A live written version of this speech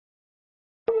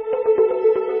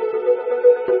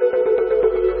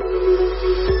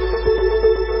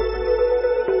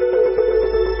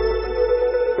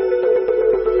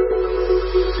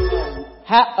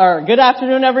Good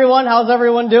afternoon, everyone. How's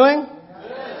everyone doing?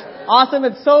 Awesome.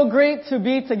 It's so great to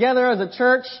be together as a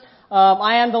church.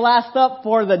 I am the last up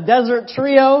for the Desert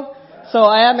Trio, so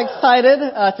I am excited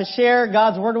to share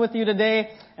God's Word with you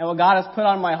today and what God has put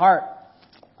on my heart.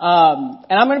 And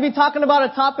I'm going to be talking about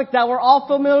a topic that we're all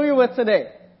familiar with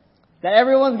today, that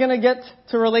everyone's going to get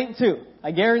to relate to.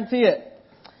 I guarantee it.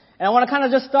 And I want to kind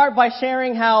of just start by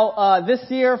sharing how this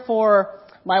year for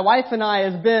my wife and I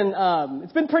has been,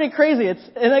 it's been pretty crazy. It's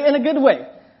in a good way.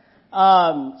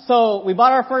 So we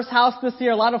bought our first house this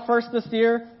year, a lot of firsts this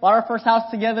year, bought our first house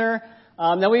together.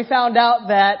 Then we found out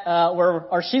that,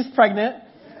 she's pregnant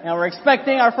and we're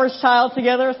expecting our first child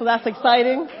together. So that's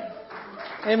exciting.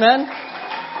 Amen.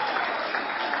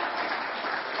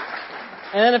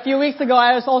 And then a few weeks ago,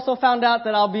 I also found out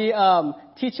that I'll be,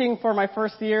 teaching for my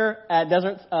first year at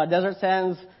Desert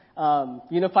Sands,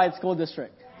 Unified School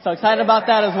District. So excited about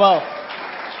that as well.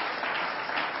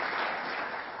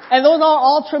 And those are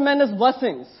all tremendous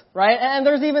blessings, right? And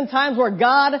there's even times where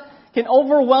God can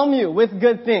overwhelm you with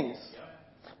good things.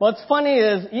 What's funny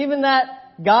is, even that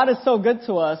God is so good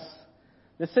to us,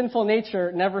 the sinful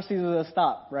nature never ceases to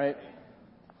stop, right?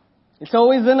 It's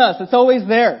always in us. It's always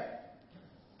there.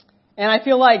 And I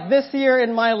feel like this year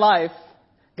in my life,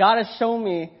 God has shown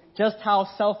me just how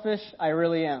selfish I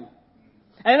really am.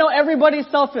 And I know everybody's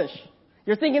selfish.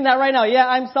 You're thinking that right now. Yeah,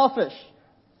 I'm selfish.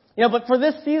 You know, but for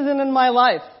this season in my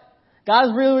life, God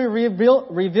has really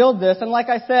revealed this. And like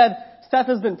I said, Steph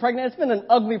has been pregnant. It's been an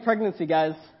ugly pregnancy,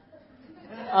 guys.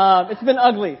 It's been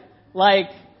ugly.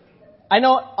 Like, I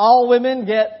know all women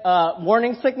get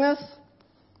morning sickness,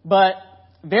 but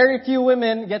very few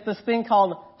women get this thing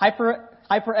called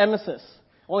hyperemesis.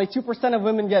 Only 2% of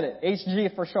women get it.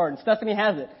 HG for short. And Stephanie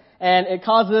has it. And it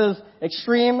causes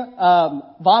extreme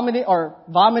vomiting,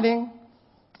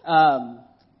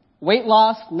 weight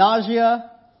loss,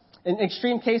 nausea. In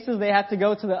extreme cases, they have to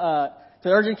go to the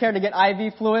urgent care to get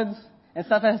IV fluids. And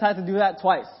Stephanie has had to do that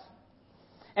twice.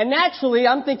 And naturally,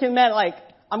 I'm thinking, man, like,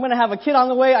 I'm going to have a kid on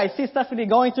the way. I see Stephanie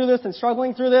going through this and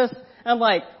struggling through this. And I'm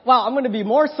like, wow, I'm going to be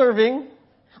more serving.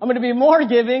 I'm going to be more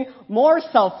giving, more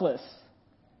selfless.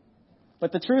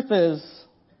 But the truth is,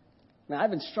 man, I've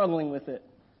been struggling with it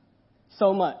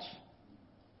so much.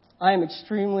 I am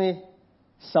extremely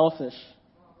selfish.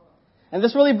 And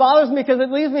this really bothers me because it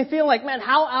leaves me feeling like, man,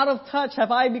 how out of touch have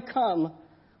I become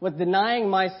with denying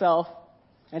myself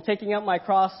and taking up my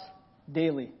cross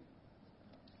daily?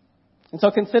 And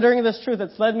so considering this truth,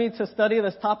 it's led me to study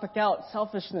this topic out,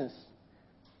 selfishness.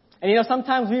 And you know,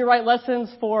 sometimes we write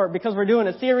lessons because we're doing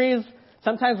a series.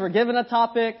 Sometimes we're given a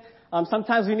topic.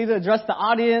 Sometimes we need to address the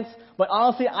audience. But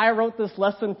honestly, I wrote this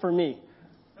lesson for me.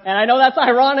 And I know that's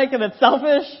ironic and it's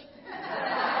selfish.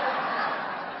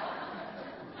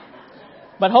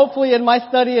 But hopefully in my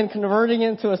study and converting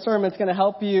into a sermon, it's going to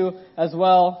help you as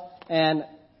well and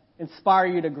inspire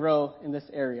you to grow in this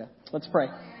area. Let's pray.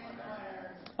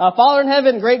 Father in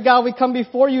heaven, great God, we come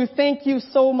before you. Thank you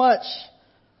so much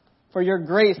for your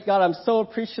grace. God, I'm so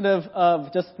appreciative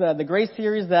of just the grace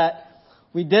series that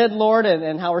we did, Lord,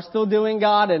 and how we're still doing,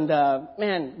 God. And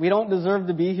man, we don't deserve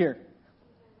to be here.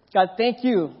 God, thank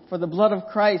you for the blood of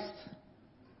Christ.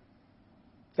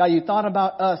 God, you thought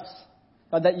about us.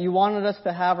 God, that you wanted us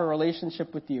to have a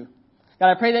relationship with you.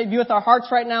 God, I pray that you be with our hearts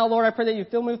right now, Lord. I pray that you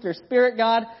fill me with your Spirit,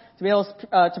 God, to be able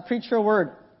to preach your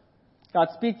word. God,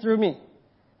 speak through me.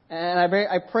 And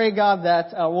I pray, God,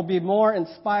 that we'll be more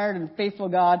inspired and faithful,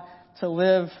 God, to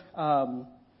live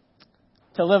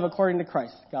according to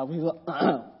Christ. God, we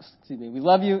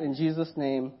love you in Jesus'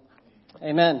 name.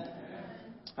 Amen.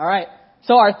 All right.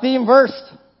 So our theme verse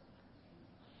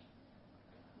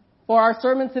for our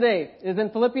sermon today is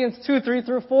in Philippians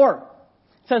 2:3-4.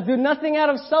 It says, "Do nothing out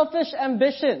of selfish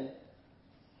ambition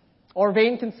or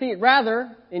vain conceit.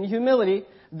 Rather, in humility,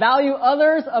 value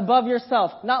others above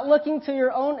yourself, not looking to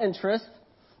your own interest,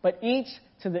 but each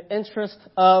to the interest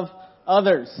of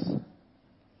others."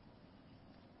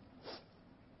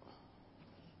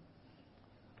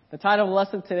 The title of the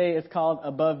lesson today is called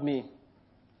Above Me.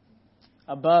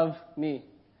 Above me.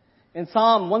 In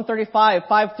Psalm 135,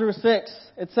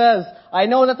 5-6, it says, "I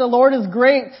know that the Lord is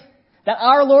great, that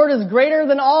our Lord is greater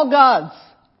than all gods.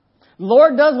 The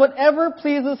Lord does whatever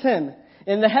pleases him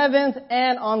in the heavens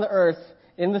and on the earth,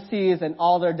 in the seas and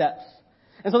all their depths."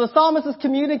 And so the psalmist is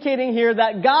communicating here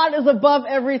that God is above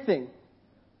everything.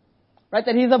 Right?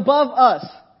 That he's above us.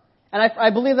 And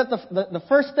I believe that the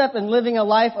first step in living a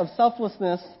life of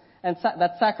selflessness and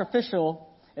that's sacrificial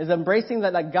is embracing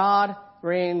that God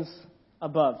reigns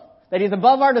above. That he's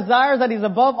above our desires, that he's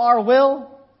above our will,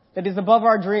 that he's above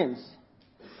our dreams.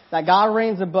 That God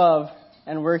reigns above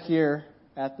and we're here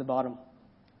at the bottom.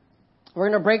 We're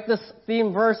going to break this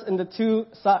theme verse into two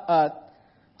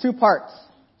parts.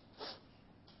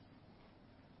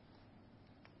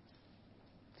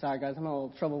 Sorry, guys, I'm having a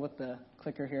little trouble with the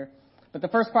clicker here. But the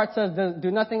first part says, do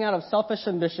nothing out of selfish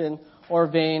ambition or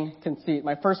vain conceit.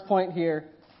 My first point here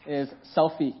is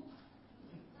selfie.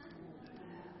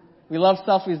 We love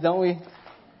selfies, don't we?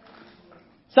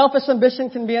 Selfish ambition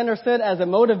can be understood as a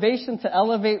motivation to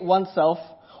elevate oneself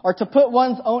or to put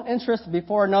one's own interests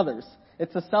before another's.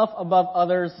 It's a self above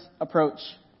others approach.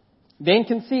 Vain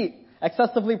conceit,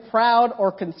 excessively proud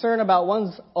or concerned about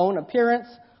one's own appearance,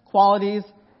 qualities,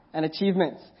 and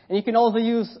achievements. And you can also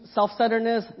use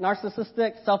self-centeredness,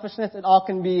 narcissistic, selfishness. It all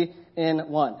can be in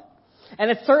one.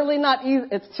 And it's certainly not easy,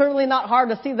 it's certainly not hard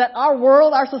to see that our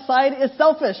world, our society is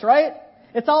selfish, right?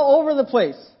 It's all over the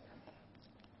place.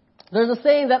 There's a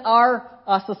saying that our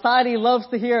society loves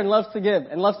to hear and loves to give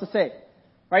and loves to say.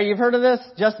 Right? You've heard of this?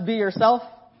 Just be yourself.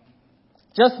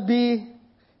 Just be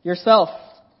yourself.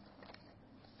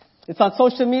 It's on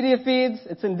social media feeds.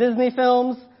 It's in Disney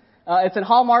films. It's in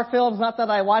Hallmark films. Not that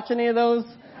I watch any of those.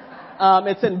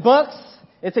 It's in books.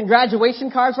 It's in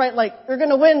graduation cards, right? Like, you're going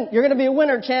to win. You're going to be a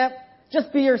winner, champ.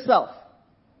 Just be yourself.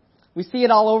 We see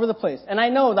it all over the place. And I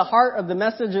know the heart of the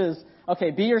message is,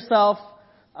 okay, be yourself.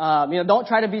 Don't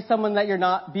try to be someone that you're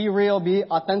not. Be real. Be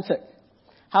authentic.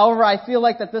 However, I feel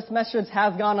like that this message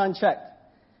has gone unchecked.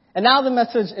 And now the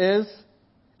message is,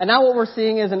 and now what we're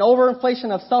seeing is an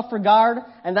overinflation of self-regard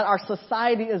and that our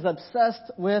society is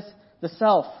obsessed with the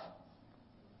self.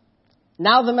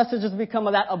 Now the message has become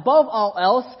that above all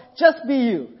else, just be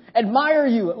you, admire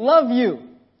you, love you.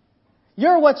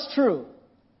 You're what's true.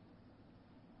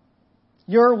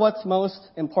 You're what's most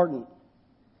important.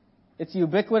 It's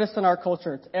ubiquitous in our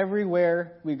culture. It's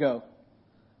everywhere we go.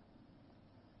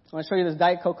 I want to show you this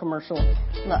Diet Coke commercial.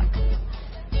 Look,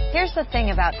 here's the thing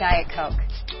about Diet Coke.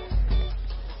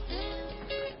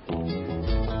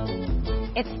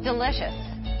 It's delicious.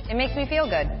 It makes me feel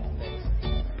good.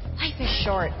 Life is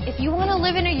short. If you want to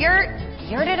live in a yurt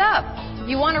it up. If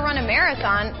you want to run a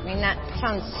marathon, I mean, that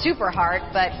sounds super hard,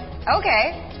 but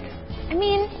okay. I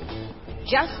mean,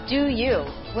 just do you,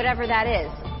 whatever that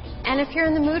is. And if you're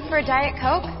in the mood for a Diet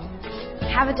Coke,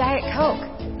 have a Diet Coke.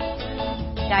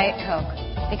 Diet Coke.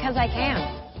 Because I can.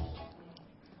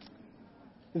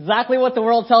 Exactly what the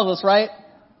world tells us, right?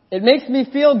 It makes me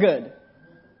feel good.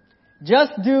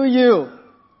 Just do you.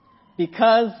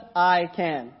 Because I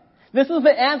can. This is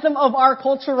the anthem of our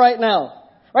culture right now.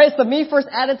 Right? It's the me first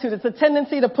attitude. It's a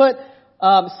tendency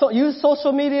to use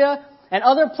social media and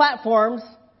other platforms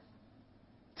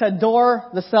to adore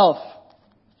the self.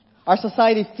 Our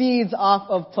society feeds off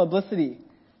of publicity.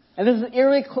 And this is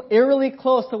eerily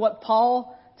close to what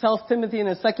Paul tells Timothy in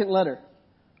his second letter.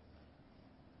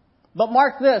 But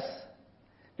mark this.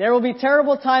 There will be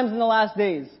terrible times in the last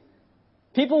days.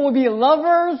 People will be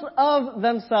lovers of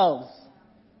themselves.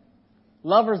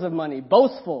 Lovers of money.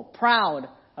 Boastful, proud,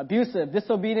 abusive,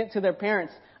 disobedient to their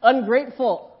parents.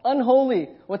 Ungrateful, unholy,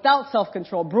 without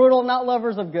self-control. Brutal, not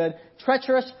lovers of good.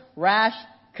 Treacherous, rash,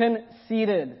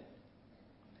 conceited.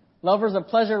 Lovers of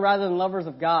pleasure rather than lovers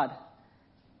of God.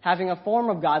 Having a form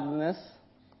of godliness,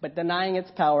 but denying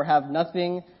its power, have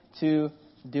nothing to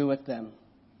do with them.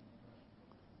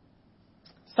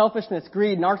 Selfishness,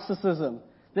 greed, narcissism.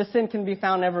 This sin can be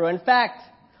found everywhere. In fact,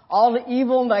 all the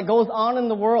evil that goes on in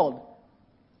the world,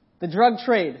 the drug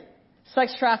trade,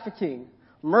 sex trafficking,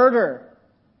 murder,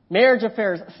 marriage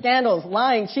affairs, scandals,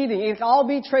 lying, cheating, it can all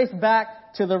be traced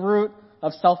back to the root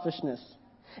of selfishness.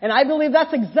 And I believe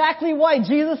that's exactly why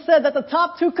Jesus said that the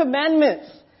top 2 commandments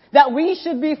that we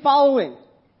should be following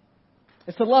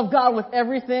is to love God with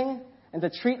everything and to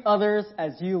treat others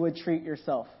as you would treat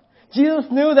yourself. Jesus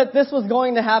knew that this was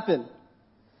going to happen.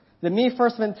 The me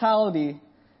first mentality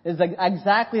is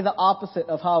exactly the opposite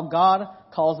of how God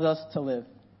calls us to live.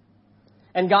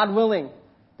 And God willing,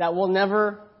 that we'll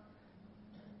never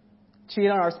cheat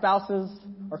on our spouses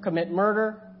or commit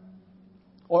murder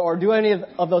or do any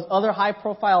of those other high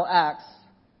profile acts.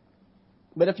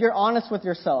 But if you're honest with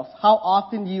yourself, how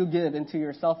often do you give into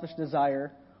your selfish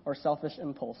desire or selfish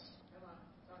impulse?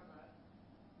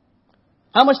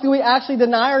 How much do we actually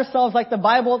deny ourselves like the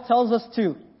Bible tells us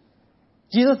to?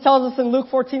 Jesus tells us in Luke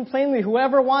 14 plainly,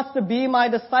 whoever wants to be my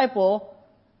disciple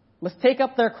must take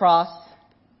up their cross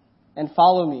and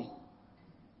follow me.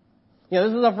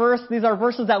 This is a verse, these are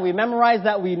verses that we memorize,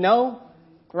 that we know,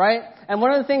 right? And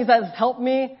one of the things that has helped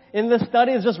me in this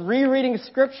study is just rereading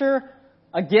scripture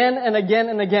again and again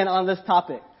and again on this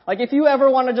topic. Like if you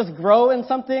ever want to just grow in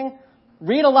something,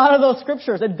 read a lot of those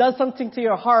scriptures. It does something to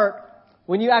your heart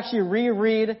when you actually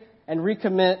reread and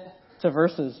recommit to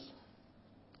verses.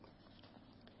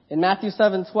 In Matthew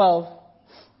 7:12,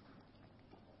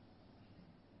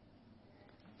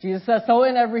 Jesus says, so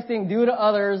in everything, do to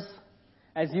others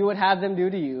as you would have them do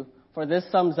to you, for this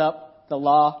sums up the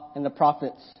law and the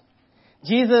prophets.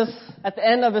 Jesus, at the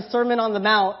end of his Sermon on the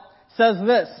Mount, says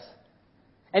this.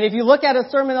 And if you look at his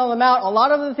Sermon on the Mount, a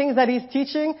lot of the things that he's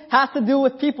teaching has to do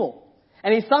with people.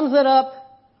 And he sums it up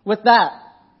with that.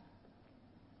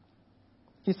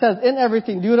 He says, in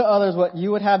everything, do to others what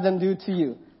you would have them do to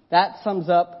you. That sums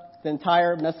up the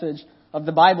entire message of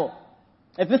the Bible.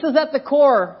 If this is at the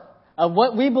core of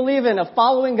what we believe in, of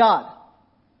following God,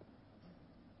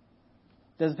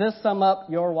 does this sum up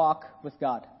your walk with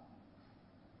God?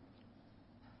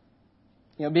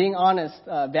 You know, being honest,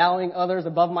 valuing others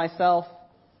above myself,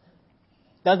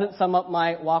 doesn't sum up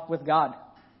my walk with God.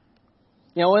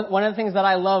 You know, one of the things that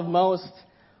I love most,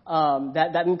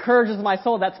 that encourages my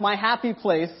soul, that's my happy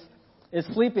place, is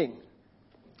sleeping.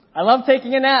 I love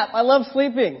taking a nap. I love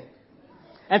sleeping.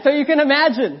 And so you can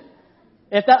imagine,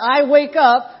 if that I wake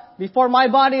up before my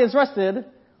body is rested,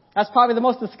 that's probably the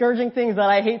most discouraging things that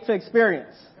I hate to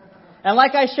experience. And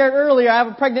like I shared earlier, I have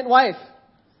a pregnant wife.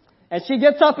 And she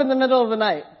gets up in the middle of the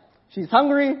night. She's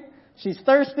hungry. She's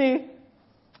thirsty.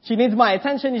 She needs my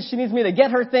attention. She needs me to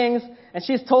get her things. And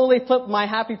she's totally flipped my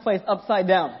happy place upside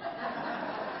down.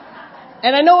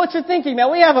 And I know what you're thinking,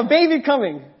 man. We have a baby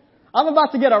coming. I'm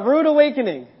about to get a rude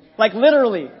awakening. Like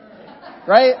literally.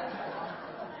 Right?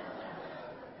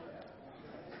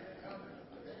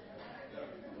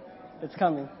 It's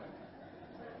coming.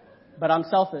 But I'm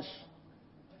selfish.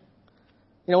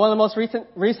 You know, one of the most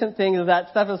recent things is that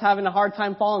Steph is having a hard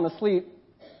time falling asleep.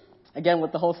 Again,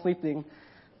 with the whole sleep thing.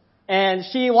 And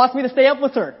she wants me to stay up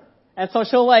with her. And so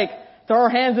she'll like throw her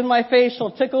hands in my face,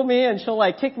 she'll tickle me, and she'll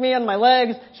like kick me on my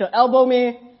legs, she'll elbow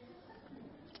me.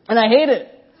 And I hate it.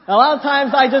 And a lot of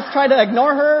times I just try to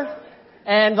ignore her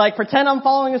and like pretend I'm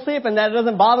falling asleep and that it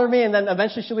doesn't bother me, and then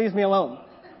eventually she leaves me alone.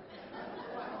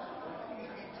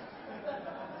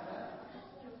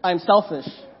 I'm selfish.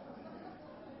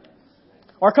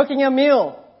 Or cooking a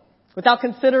meal without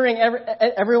considering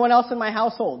everyone else in my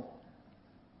household.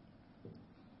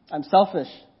 I'm selfish.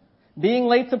 Being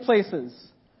late to places,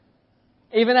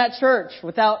 even at church,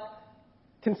 without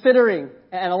considering,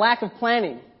 and a lack of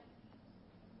planning.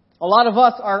 A lot of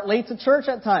us are late to church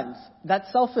at times.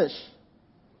 That's selfish.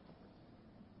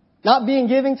 Not being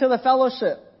giving to the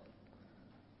fellowship.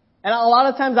 And a lot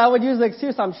of times I would use the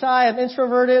excuse, I'm shy, I'm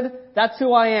introverted, that's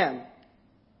who I am.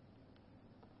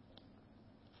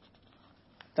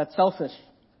 That's selfish.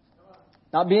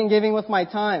 Not being giving with my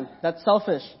time, that's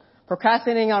selfish.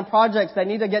 Procrastinating on projects that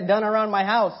need to get done around my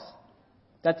house,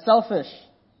 that's selfish.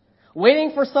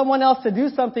 Waiting for someone else to do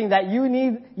something that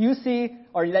you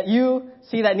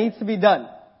see that needs to be done.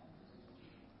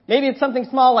 Maybe it's something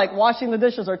small like washing the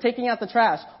dishes or taking out the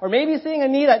trash, or maybe seeing a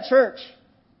need at church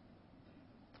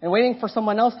and waiting for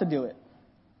someone else to do it.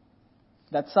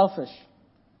 That's selfish.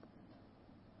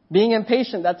 Being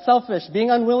impatient, that's selfish.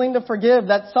 Being unwilling to forgive,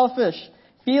 that's selfish.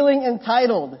 Feeling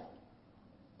entitled,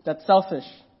 that's selfish.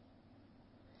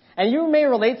 And you may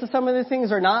relate to some of these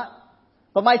things or not,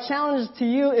 but my challenge to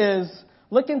you is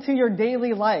look into your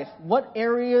daily life. What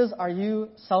areas are you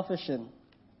selfish in?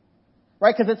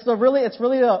 Right? Because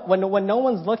when no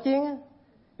one's looking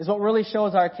is what really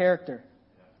shows our character.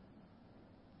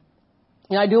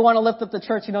 You know, I do want to lift up the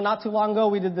church. You know, not too long ago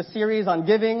we did the series on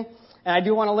giving, and I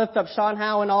do want to lift up Sean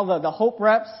Howe and all the Hope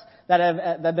reps that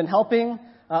have been helping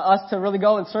us to really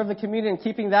go and serve the community and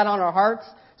keeping that on our hearts.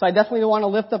 So I definitely want to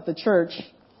lift up the church.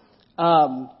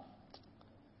 But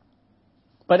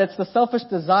it's the selfish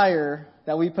desire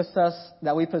that we possess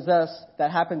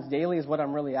that happens daily is what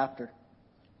I'm really after.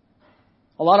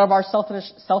 A lot of our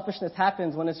selfishness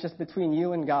happens when it's just between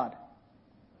you and God.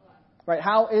 Right?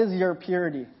 How is your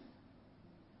purity?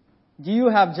 Do you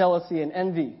have jealousy and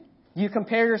envy? Do you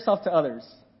compare yourself to others?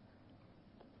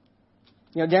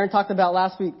 You know, Darren talked about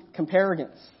last week,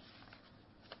 comparigance.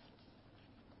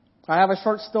 I have a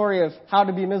short story of how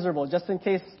to be miserable. Just in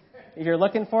case if you're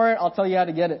looking for it, I'll tell you how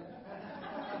to get it.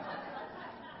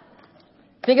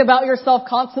 Think about yourself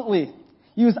constantly.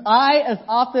 Use I as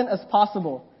often as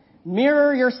possible.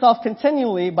 Mirror yourself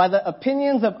continually by the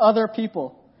opinions of other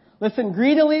people. Listen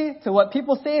greedily to what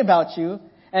people say about you,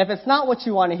 and if it's not what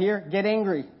you want to hear, get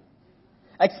angry.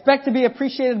 Expect to be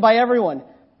appreciated by everyone.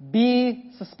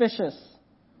 Be suspicious.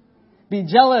 Be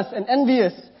jealous and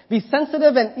envious. Be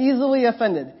sensitive and easily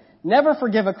offended. Never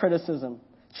forgive a criticism.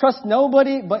 Trust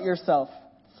nobody but yourself.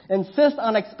 Insist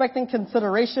on expecting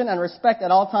consideration and respect at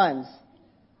all times.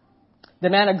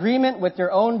 Demand agreement with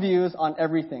your own views on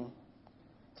everything.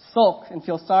 Sulk and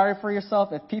feel sorry for yourself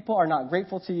if people are not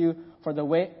grateful to you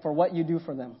for what you do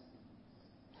for them.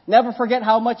 Never forget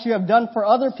how much you have done for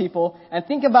other people, and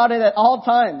think about it at all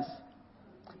times.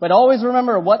 But always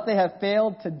remember what they have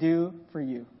failed to do for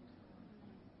you.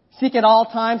 Seek at all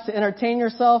times to entertain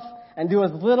yourself and do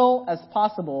as little as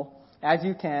possible as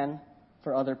you can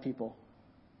for other people.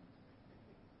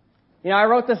 You know, I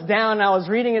wrote this down and I was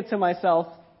reading it to myself,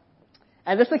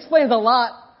 and this explains a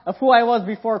lot of who I was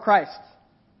before Christ.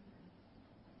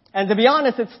 And to be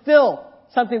honest, it's still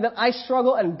something that I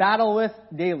struggle and battle with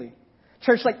daily.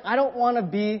 Church, I don't want to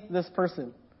be this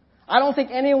person. I don't think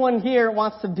anyone here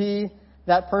wants to be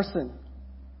that person.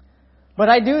 But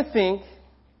I do think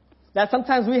that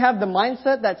sometimes we have the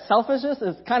mindset that selfishness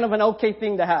is kind of an okay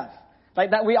thing to have.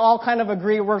 That we all kind of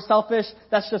agree we're selfish,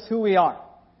 that's just who we are.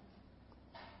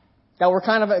 That we're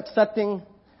kind of accepting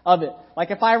of it.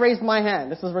 If I raised my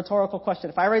hand, this is a rhetorical question,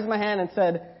 if I raised my hand and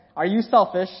said, are you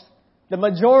selfish? The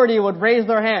majority would raise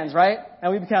their hands, right?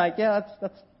 And we'd be kind of yeah,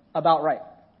 that's about right.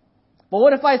 But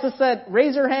what if I just said,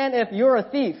 raise your hand if you're a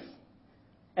thief?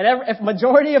 And if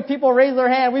majority of people raise their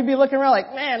hand, we'd be looking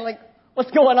around man,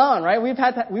 what's going on, right?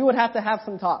 We would have to have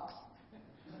some talks.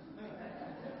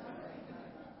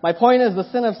 My point is the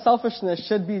sin of selfishness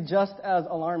should be just as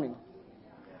alarming.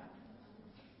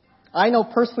 I know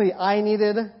personally I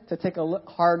needed to take a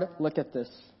hard look at this.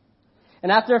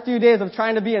 And after a few days of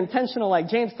trying to be intentional, like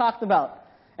James talked about,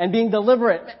 and being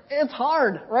deliberate, it's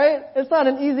hard, right? It's not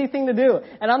an easy thing to do.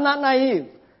 And I'm not naive,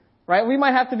 right? We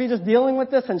might have to be just dealing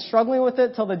with this and struggling with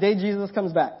it till the day Jesus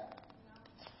comes back.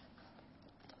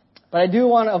 But I do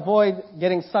want to avoid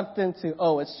getting sucked into,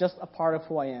 it's just a part of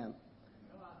who I am.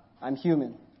 I'm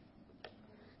human.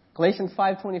 Galatians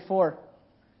 5:24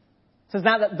 says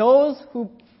those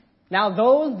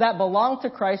that belong to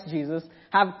Christ Jesus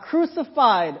have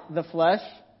crucified the flesh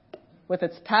with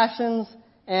its passions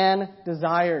and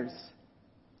desires.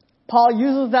 Paul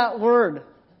uses that word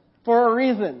for a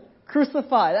reason.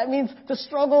 Crucify. That means to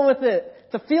struggle with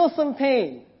it, to feel some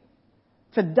pain,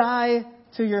 to die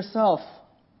to yourself.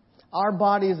 Our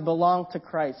bodies belong to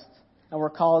Christ, and we're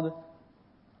called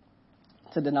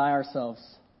to deny ourselves.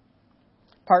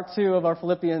 Part 2 of our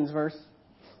Philippians verse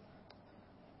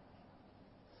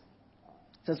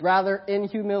says, rather, in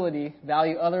humility,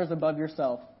 value others above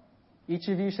yourself. Each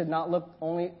of you should not look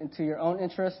only into your own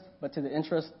interest, but to the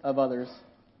interest of others.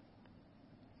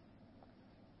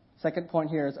 Second point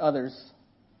here is others.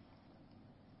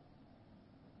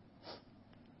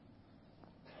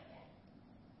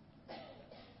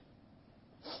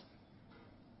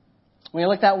 When you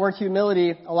look at that word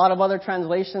humility, a lot of other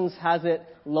translations has it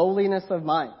lowliness of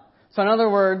mind. So in other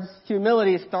words,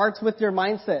 humility starts with your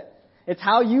mindset. It's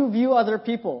how you view other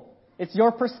people. It's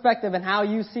your perspective and how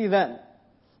you see them.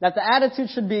 That the attitude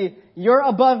should be, you're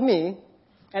above me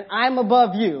and I'm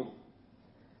above you.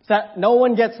 So that no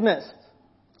one gets missed.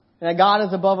 And that God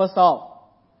is above us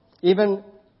all. Even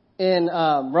in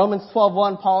Romans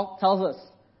 12:1, Paul tells us,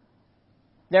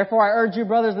 therefore I urge you,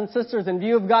 brothers and sisters, in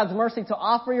view of God's mercy, to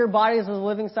offer your bodies as a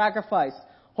living sacrifice,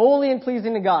 holy and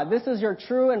pleasing to God. This is your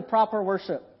true and proper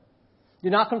worship. Do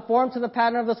not conform to the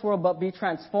pattern of this world, but be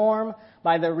transformed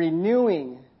by the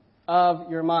renewing of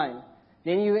your mind.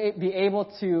 Then you will be able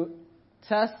to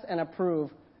test and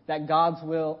approve that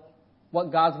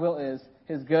what God's will is,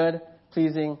 His good,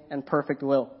 pleasing, and perfect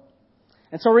will.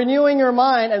 And so renewing your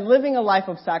mind and living a life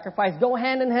of sacrifice go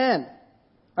hand in hand.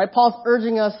 Right? Paul's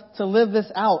urging us to live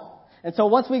this out. And so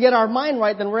once we get our mind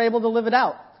right, then we're able to live it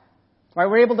out. Right?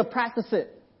 We're able to practice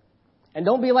it. And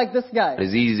don't be like this guy.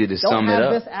 It's easy to sum it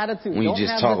up this attitude. when you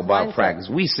just talk about practice.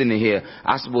 We sitting here,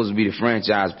 I'm supposed to be the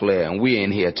franchise player, and we're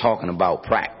in here talking about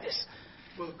practice.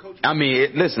 I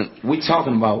mean, listen, we're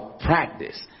talking about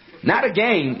practice. Not a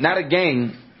game.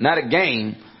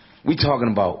 We're talking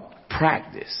about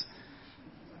practice.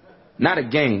 Not a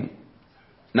game.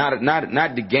 Not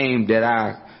the game that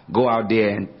I go out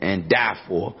there and die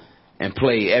for and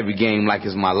play every game like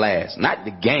it's my last. Not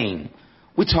the game.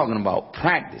 We're talking about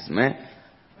practice, man.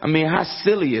 I mean, how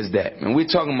silly is that, man? We're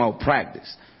talking about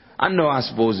practice. I know I'm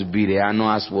supposed to be there. I know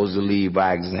I'm supposed to lead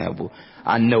by example.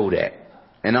 I know that.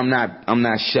 And I'm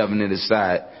not shoving it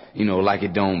aside, like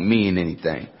it don't mean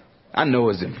anything. I know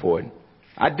it's important.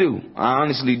 I do. I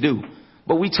honestly do.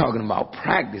 But we talking about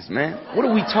practice, man. What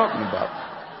are we talking about?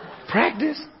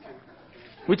 Practice?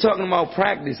 We're talking about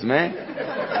practice, man.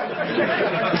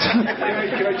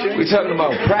 We're talking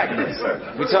about practice.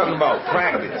 We're talking about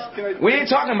practice. We ain't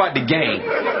talking about the game.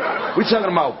 We're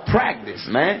talking about practice,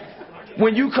 man.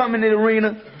 When you come in the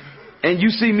arena and you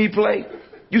see me play,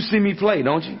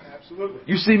 don't you? Absolutely.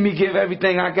 You see me give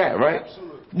everything I got, right?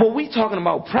 Absolutely. But we talking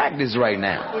about practice right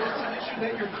now.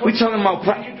 We talking about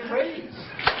practice.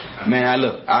 Man,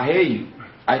 I hear you.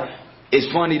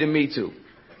 It's funny to me too.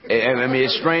 I mean,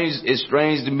 it's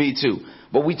strange to me too.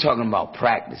 But we talking about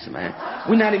practice, man.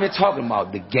 We're not even talking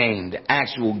about the game, the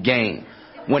actual game,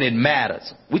 when it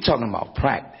matters. We're talking about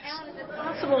practice. Alan, is it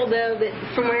possible, though,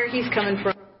 that from where he's coming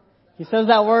from? He says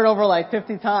that word over like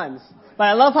 50 times. But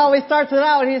I love how he starts it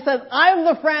out. He says, I'm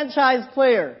the franchise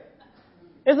player.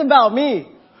 It's about me.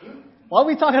 Why are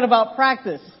we talking about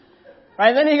practice?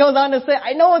 Right? Then he goes on to say,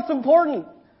 I know it's important.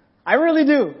 I really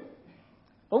do.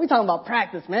 But we talking about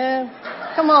practice, man.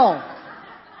 Come on.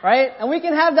 Right? And we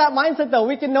can have that mindset though.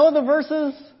 We can know the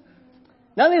verses.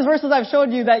 None of these verses I've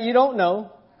showed you that you don't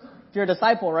know if you're a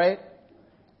disciple, right?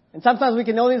 And sometimes we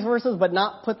can know these verses but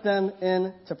not put them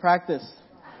into practice.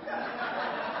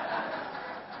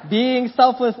 Being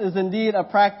selfless is indeed a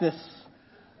practice.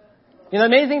 You know,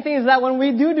 the amazing thing is that when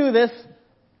we do this,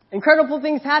 incredible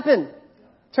things happen.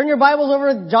 Turn your Bibles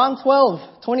over to John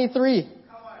 12:23.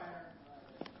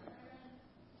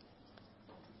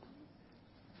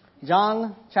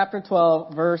 John chapter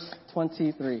 12, verse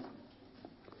 23.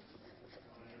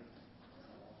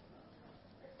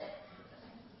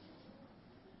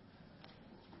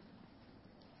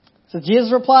 So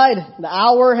Jesus replied, the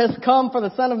hour has come for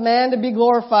the Son of Man to be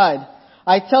glorified.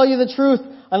 I tell you the truth,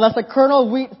 unless a kernel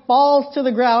of wheat falls to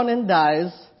the ground and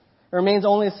dies, it remains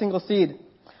only a single seed.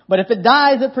 But if it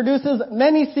dies, it produces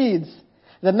many seeds.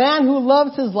 The man who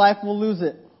loves his life will lose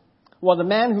it, while the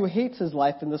man who hates his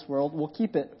life in this world will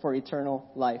keep it for eternal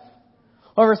life.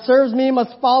 Whoever serves me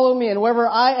must follow me, and wherever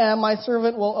I am, my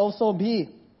servant will also be.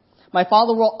 My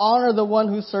Father will honor the one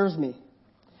who serves me.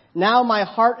 Now my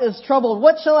heart is troubled.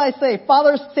 What shall I say?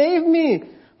 Father, save me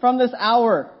from this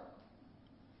hour.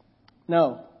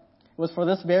 No, it was for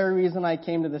this very reason I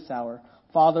came to this hour.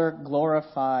 Father,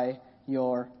 glorify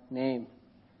your name.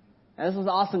 And this is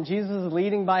awesome. Jesus is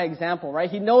leading by example, right?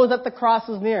 He knows that the cross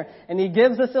is near, and he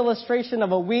gives this illustration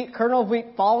of a kernel of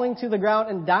wheat falling to the ground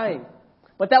and dying.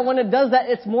 But that when it does that,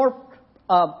 it's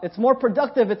more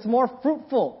productive, it's more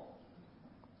fruitful.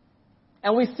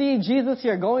 And we see Jesus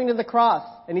here going to the cross,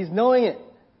 and he's knowing it.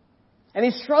 And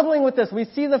he's struggling with this. We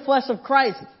see the flesh of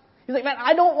Christ. He's like, man,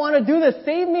 I don't want to do this.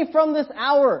 Save me from this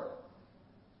hour.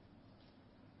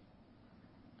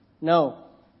 No.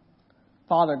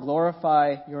 Father,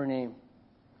 glorify your name.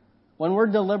 When we're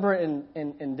deliberate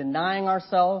in denying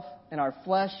ourselves and our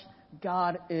flesh,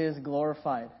 God is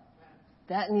glorified.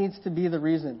 That needs to be the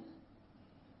reason.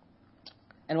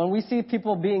 And when we see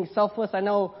people being selfless, I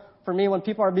know for me, when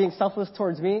people are being selfless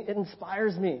towards me, it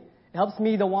inspires me. It helps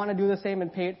me to want to do the same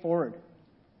and pay it forward.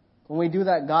 When we do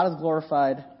that, God is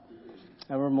glorified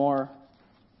and we're more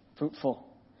fruitful.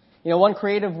 You know, one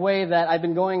creative way that I've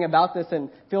been going about this,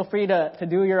 and feel free to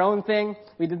do your own thing.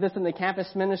 We did this in the campus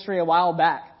ministry a while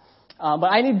back. But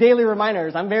I need daily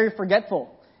reminders. I'm very forgetful.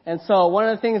 And so one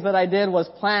of the things that I did was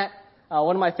plant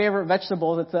one of my favorite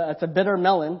vegetables. It's a bitter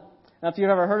melon. I don't know if you've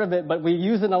ever heard of it, but we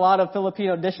use it in a lot of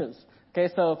Filipino dishes. Okay,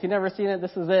 so if you've never seen it,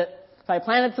 this is it. So I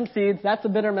planted some seeds. That's a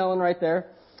bitter melon right there.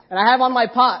 And I have on my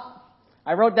pot,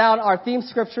 I wrote down our theme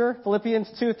scripture, Philippians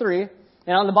 2:3.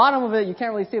 And on the bottom of it, you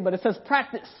can't really see it, but it says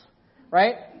practice,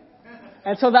 right?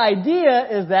 And so the idea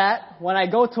is that when I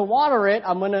go to water it,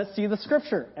 I'm going to see the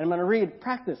scripture. And I'm going to read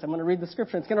practice. I'm going to read the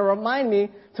scripture. It's going to remind me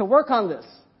to work on this,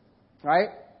 right?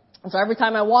 And so every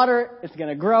time I water it, it's going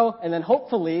to grow. And then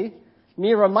hopefully,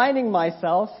 me reminding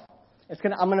myself,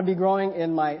 I'm going to be growing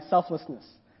in my selflessness,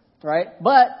 right?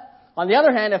 But on the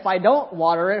other hand, if I don't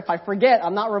water it, if I forget,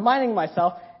 I'm not reminding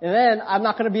myself, and then I'm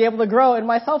not going to be able to grow in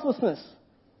my selflessness,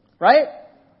 right?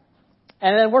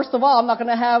 And then worst of all, I'm not going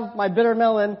to have my bitter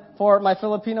melon for my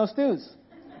Filipino stews.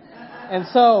 And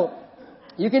so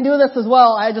you can do this as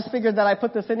well. I just figured that I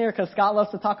put this in here because Scott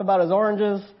loves to talk about his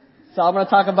oranges, so I'm going to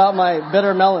talk about my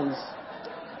bitter melons.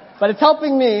 But it's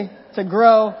helping me to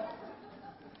grow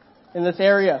in this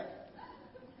area.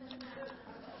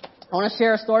 I want to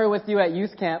share a story with you at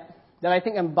youth camp that I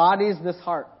think embodies this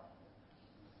heart.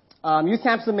 Youth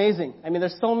camp's amazing. I mean,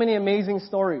 there's so many amazing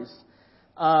stories.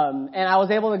 And I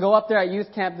was able to go up there at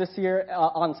youth camp this year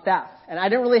on staff. And I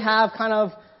didn't really have kind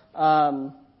of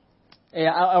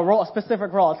a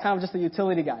specific role. It's kind of just a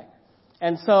utility guy.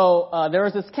 And so there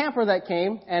was this camper that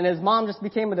came, and his mom just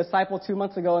became a disciple 2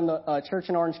 months ago in the church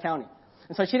in Orange County.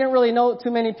 And so she didn't really know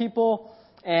too many people.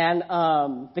 And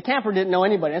the camper didn't know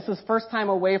anybody. This is his first time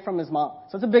away from his mom.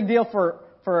 So it's a big deal for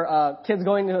kids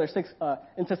going into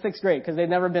sixth grade because they've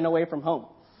never been away from home.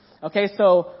 Okay,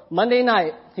 so Monday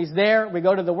night, he's there. We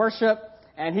go to the worship,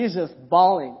 and he's just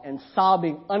bawling and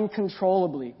sobbing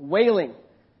uncontrollably, wailing.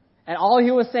 And all he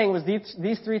was saying was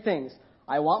these three things.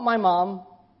 I want my mom.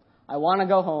 I want to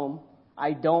go home.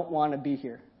 I don't want to be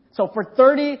here. So for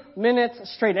 30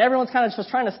 minutes straight, everyone's kind of just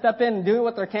trying to step in and do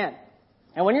what they can.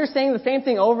 And when you're saying the same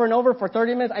thing over and over for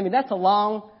 30 minutes, I mean, that's a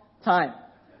long time.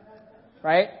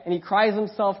 Right? And he cries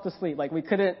himself to sleep. Like he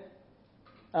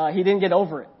didn't get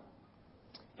over it.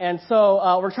 And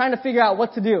so we're trying to figure out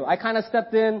what to do. I kind of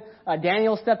stepped in.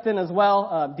 Daniel stepped in as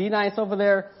well. D-Nice over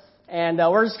there. And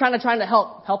we're just kind of trying to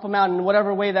help him out in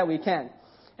whatever way that we can.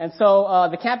 And so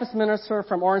the campus minister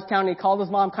from Orange County called his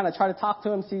mom, kind of tried to talk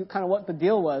to him, see kind of what the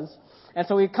deal was. And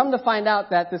so we come to find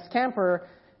out that this camper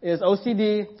is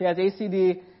OCD, he has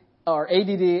ACD or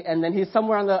ADD, and then he's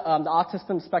somewhere on the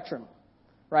autism spectrum,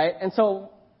 right? And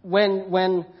so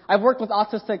when I've worked with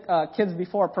autistic kids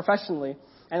before professionally,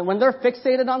 and when they're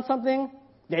fixated on something,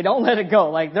 they don't let it go.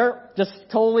 Like they're just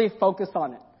totally focused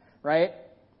on it, right?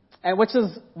 And which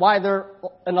is why they're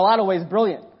in a lot of ways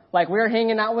brilliant. Like we were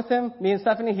hanging out with him, me and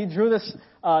Stephanie. He drew this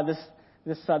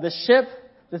ship,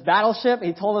 this battleship.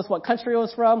 He told us what country it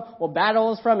was from, what battle it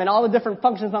was from, and all the different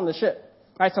functions on the ship.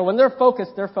 Right? So when they're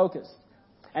focused, they're focused.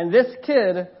 And this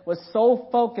kid was so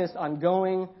focused on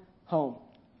going home.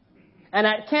 And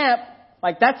at camp,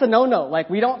 like that's a no-no. Like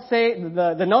we don't say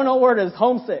the no-no word is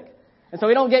homesick. And so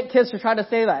we don't get kids to try to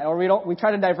say that, or we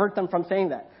try to divert them from saying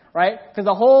that, right? Because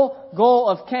the whole goal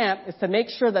of camp is to make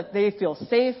sure that they feel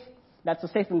safe. That's a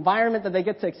safe environment, that they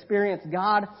get to experience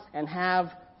God and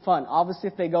have fun. Obviously,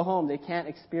 if they go home, they can't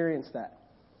experience that.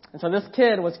 And so this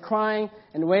kid was crying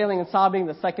and wailing and sobbing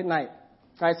the second night.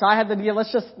 Right? So I had the deal,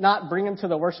 let's just not bring him to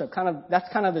the worship. That's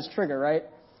kind of this trigger, right?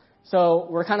 So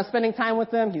we're kind of spending time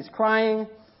with him. He's crying,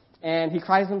 and he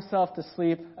cries himself to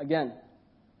sleep again.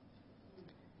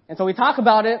 And so we talk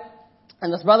about it,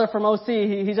 and this brother from OC,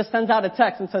 he just sends out a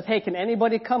text and says, hey, can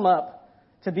anybody come up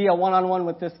to be a one-on-one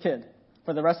with this kid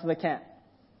for the rest of the camp?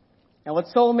 And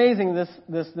what's so amazing,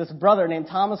 this brother named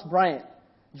Thomas Bryant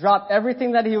dropped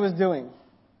everything that he was doing,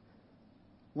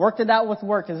 worked it out with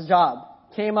work, his job,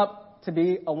 came up to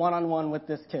be a one-on-one with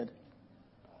this kid.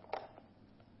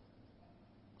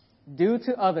 Do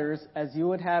to others as you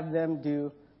would have them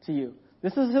do to you.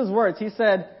 This is his words. He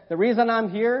said, the reason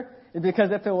I'm here is because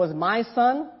if it was my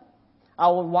son, I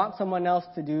would want someone else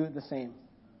to do the same.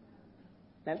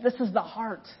 And this is the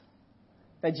heart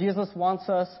that Jesus wants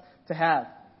us to have.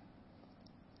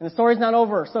 And the story's not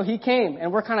over. So he came,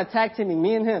 and we're kind of tag teaming,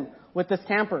 me and him, with this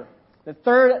camper. The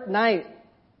third night,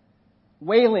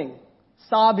 wailing,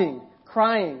 sobbing,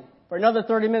 crying for another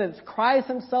 30 minutes, cries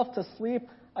himself to sleep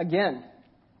again.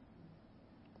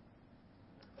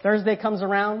 Thursday comes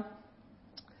around.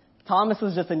 Thomas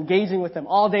is just engaging with him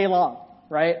all day long,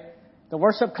 right? The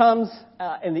worship comes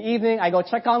in the evening. I go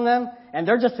check on them, and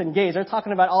they're just engaged. They're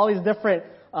talking about all these different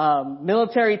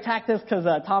military tactics because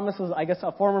Thomas was, I guess,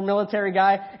 a former military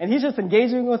guy, and he's just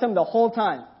engaging with him the whole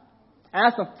time. And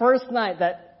that's the first night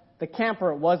that the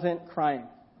camper wasn't crying.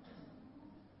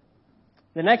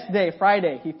 The next day,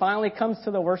 Friday, he finally comes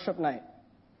to the worship night.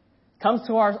 Comes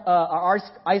to our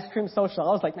ice cream social.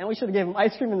 I was like, man, we should have given him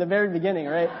ice cream in the very beginning,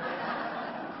 right?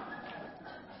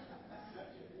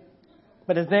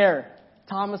 But it's there.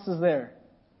 Thomas is there.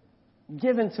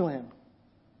 Given to him.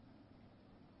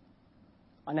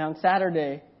 And on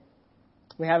Saturday,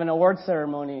 we have an award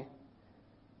ceremony,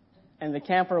 and the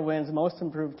camper wins Most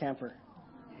Improved Camper.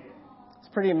 It's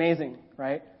pretty amazing,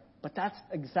 right? But that's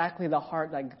exactly the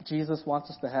heart that Jesus wants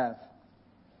us to have.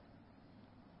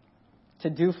 To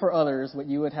do for others what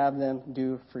you would have them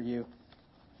do for you.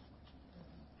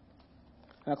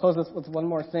 And I'll close this with one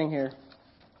more thing here.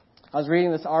 I was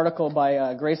reading this article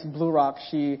by Grace Blurock.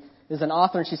 She is an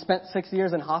author, and she spent 6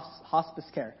 years in hospice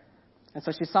care. And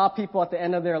so she saw people at the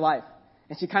end of their life.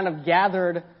 And she kind of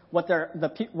gathered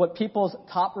what people's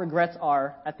top regrets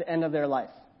are at the end of their life.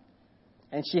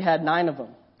 And she had 9 of them.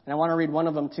 And I want to read one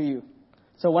of them to you.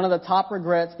 So one of the top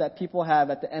regrets that people have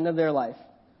at the end of their life: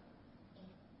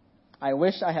 I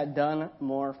wish I had done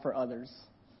more for others.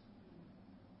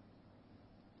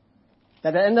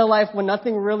 At the end of life, when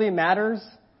nothing really matters,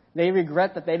 they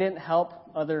regret that they didn't help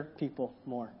other people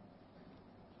more.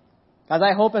 Guys,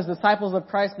 I hope as disciples of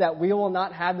Christ that we will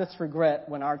not have this regret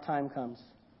when our time comes.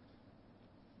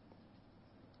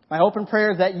 My hope and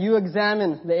prayer is that you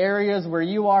examine the areas where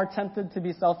you are tempted to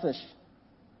be selfish.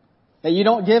 That you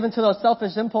don't give into those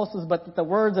selfish impulses, but that the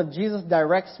words of Jesus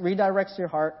redirects your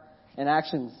heart and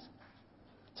actions.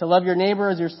 To love your neighbor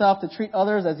as yourself, to treat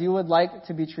others as you would like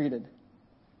to be treated.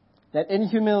 That in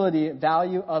humility,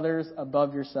 value others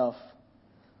above yourself.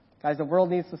 Guys, the world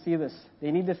needs to see this.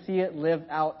 They need to see it lived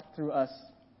out through us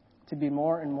to be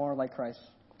more and more like Christ.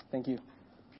 Thank you.